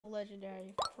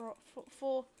legendary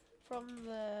from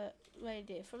the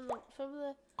reindeer, from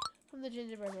the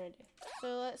gingerbread reindeer.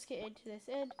 So let's get into this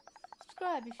and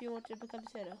subscribe if you want to become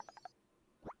Santa.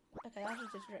 Okay, that's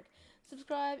just a trick.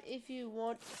 Subscribe if you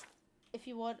want the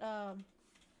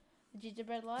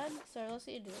gingerbread line. So let's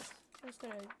get into this. Let's go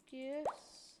to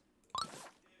gifts.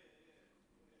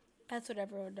 That's what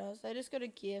everyone does. They just go to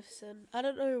gifts, and I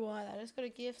don't know why. They just go to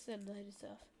gifts and they do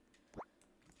stuff.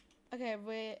 Okay,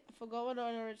 I forgot we're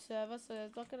not on a server, so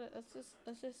it's not gonna. Let's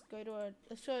just go to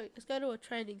a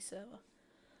training server.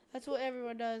 That's what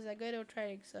everyone does. They go to a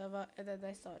training server and then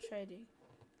they start trading.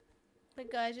 But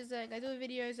guys, just saying, I do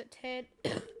videos at 10.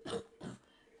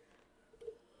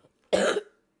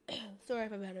 Sorry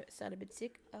if I sound a bit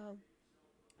sick.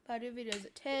 But I do videos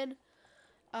at 10.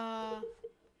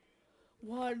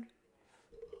 1,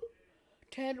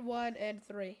 10, 1, and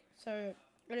 3. So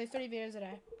I do 3 videos a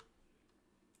day.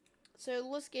 So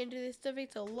let's get into this. Don't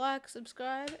forget to like,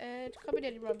 subscribe, and comment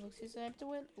any Roblox username to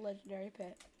win a legendary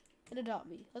pet and adopt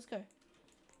me. Let's go.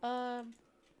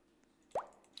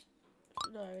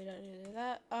 No, we don't need to do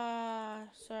that.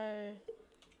 So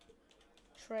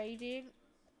trading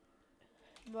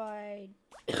my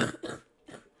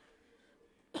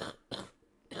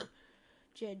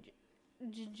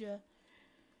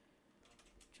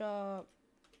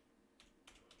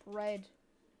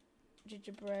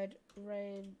gingerbread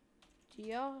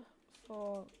reindeer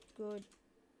for good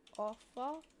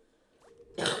offer.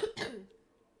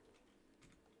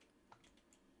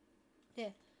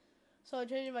 Yeah. So I'm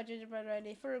changing my gingerbread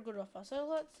reindeer for a good offer. So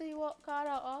let's see what kind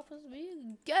of offers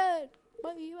we get.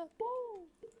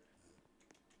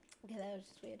 Okay, that was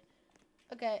just weird.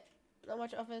 Okay, not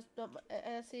much offers.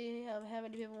 Let's see how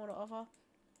many people want to offer.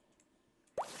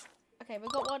 Okay, we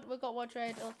got one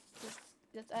trade.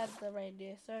 Let's add the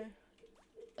reindeer. So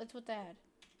that's what they had.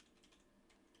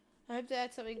 I hope they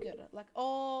add something good, like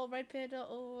red panda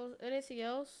or anything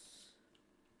else.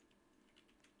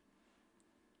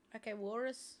 Okay,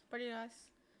 walrus, pretty nice.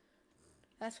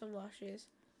 That's from last year's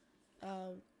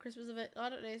Christmas event. I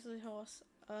don't need the horse.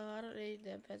 I don't need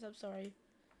them pets. I'm sorry.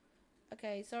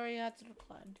 Okay, sorry, I had to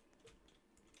decline.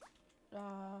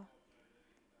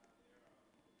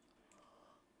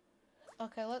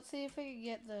 Okay, let's see if we can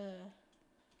get the.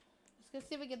 Let's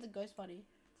see if we get the ghost bunny.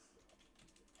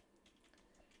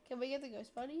 Can we get the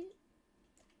ghost bunny?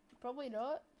 Probably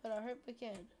not, but I hope we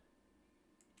can.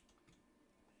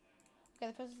 Okay,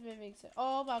 the person's moving. So,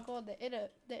 oh my god, they're in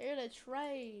a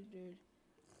train, dude.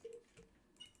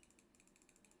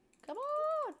 Come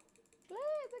on,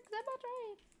 please accept my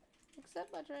train.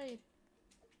 Accept my train,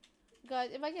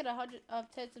 guys. If I get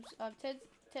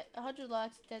 100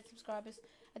 likes, 10 subscribers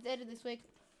at the end of this week,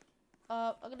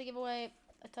 I'm gonna give away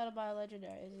a ton of my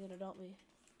legendaries. He's gonna adopt me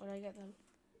when I get them.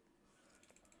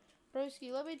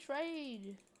 Broski, let me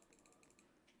trade.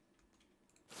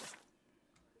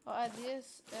 I'll add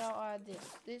this, and I'll add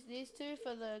this. These two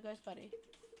for the ghost bunny.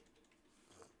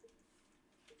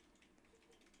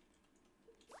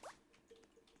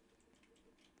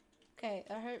 Okay,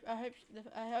 I hope she does.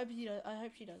 I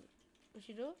hope she does it. Will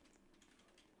she do it?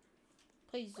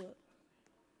 Please do it.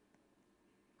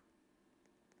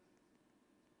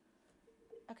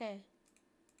 Okay.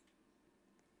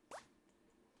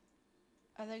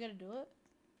 Are they gonna do it?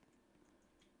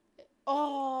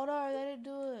 Oh no, they didn't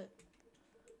do it.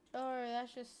 Oh,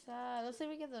 that's just sad. Let's see if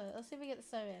we get the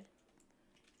snowman.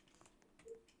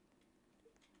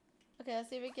 Okay, let's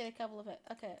see if we get a couple of it.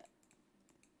 Okay.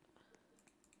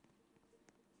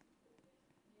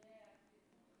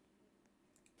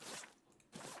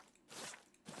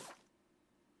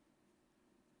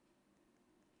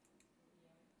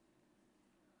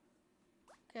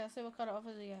 Okay, let's see what kind of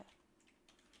offers we get.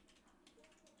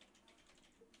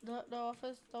 No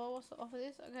offers? No one wants to offer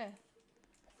this? Okay.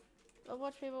 Not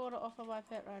much people want to offer my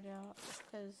pet right now,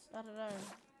 because, I don't know.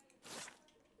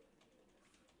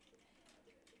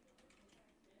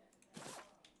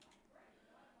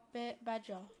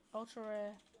 Badger. Ultra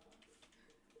rare.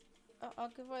 I'll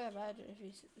give away the badger if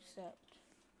you accept.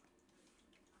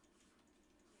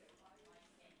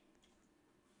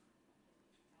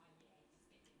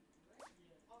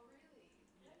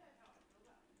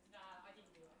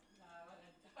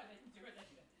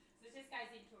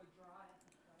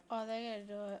 Oh, they're gonna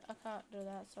do it. I can't do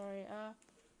that, sorry.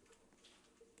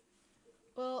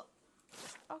 Well,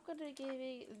 I'm gonna give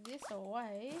this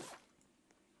away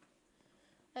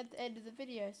at the end of the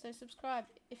video. So subscribe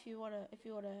if you wanna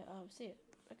see it.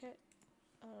 Okay.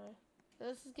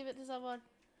 Let's just give it to someone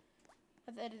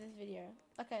at the end of this video.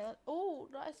 Okay. Oh,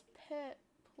 nice pet,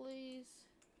 please.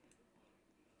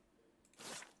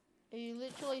 Are you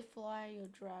literally flying your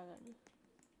dragon?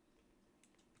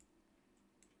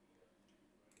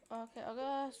 Okay, I'm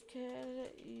gonna ask, can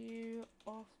you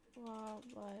offer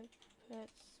my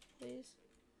pets, please?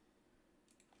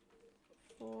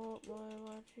 For my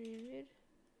watching.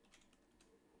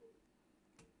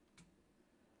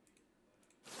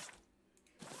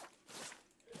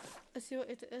 Let's see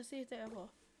let's see if they offer.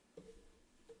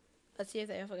 Let's see if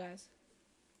they offer, guys.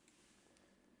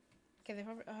 Okay, they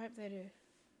probably. I hope they do.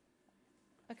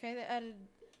 Okay, they added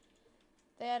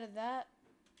that.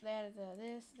 They added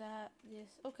this, that,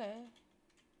 this. Okay.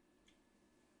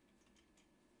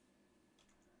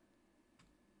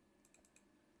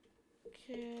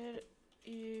 Can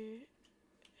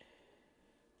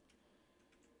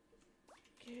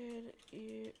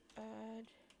you add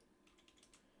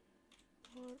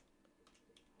one?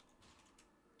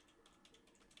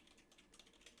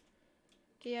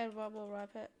 Can you add one more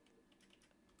rabbit,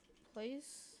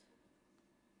 please?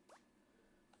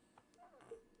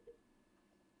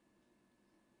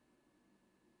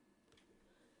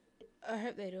 I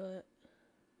hope they do it.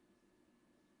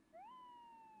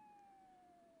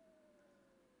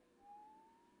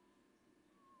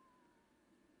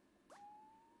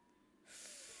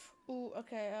 Ooh,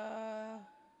 okay,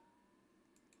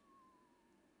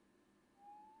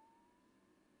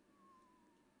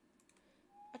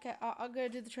 okay, I'm gonna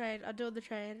do the trade. I'm doing the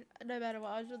trade. No matter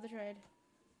what, I'll do the trade.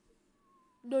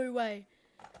 No way.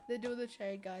 They're doing the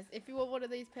trade, guys. If you want one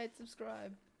of these pets,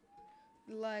 subscribe.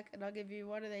 Like, and I'll give you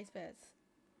one of these pets.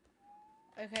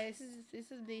 Okay,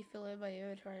 this is me filling my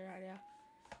inventory right now.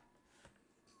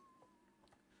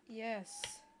 Yes.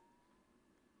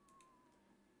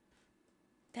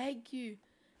 Thank you.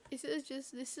 This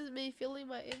is me filling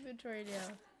my inventory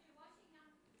now.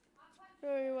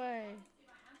 No way.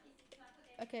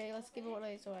 Okay, let's give one of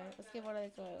these away. Let's give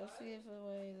away the Hydra. Let's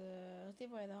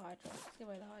give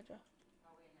away the Hydra.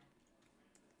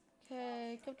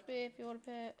 Okay, come to me if you want a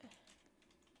pet.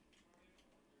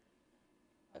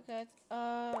 Okay,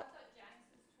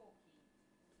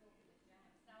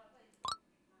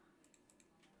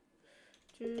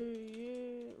 do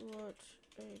you want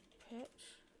a pet?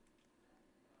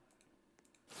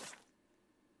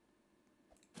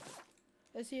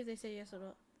 Let's see if they say yes or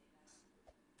not.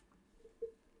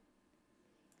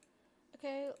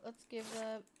 Okay, let's give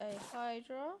them a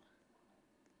Hydra.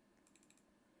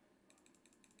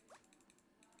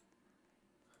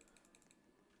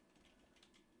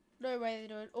 No way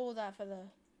they're doing all that for the...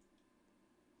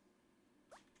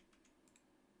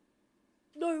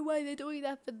 No way they're doing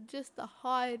that for just the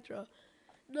Hydra.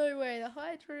 No way, the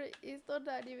Hydra is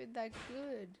not even that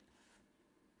good.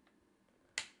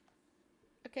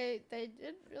 Okay, they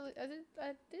didn't really... I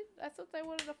thought they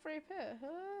wanted a free pet,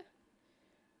 huh?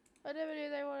 I never knew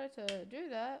they wanted to do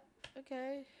that.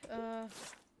 Okay,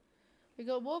 we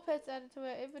got more pets added to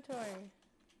our inventory.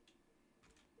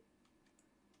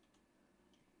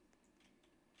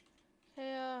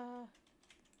 Okay,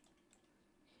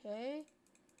 okay.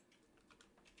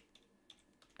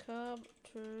 Come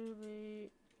to me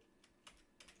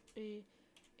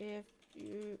if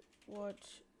you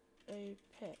want a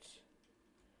pet.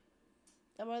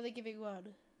 I'm only giving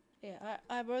one. Yeah,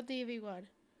 I'm only giving one.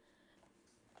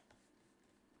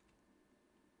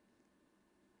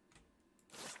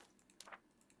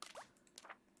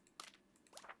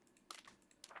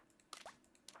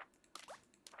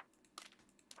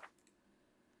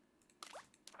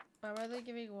 I'm only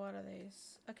giving one of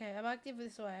these. Okay, I might give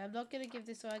this away. I'm not gonna give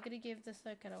this away. I'm gonna give the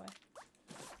snow cat away.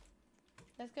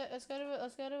 Let's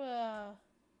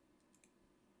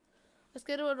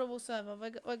go to a normal server.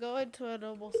 We're going to a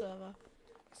normal server.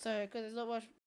 So, because there's not much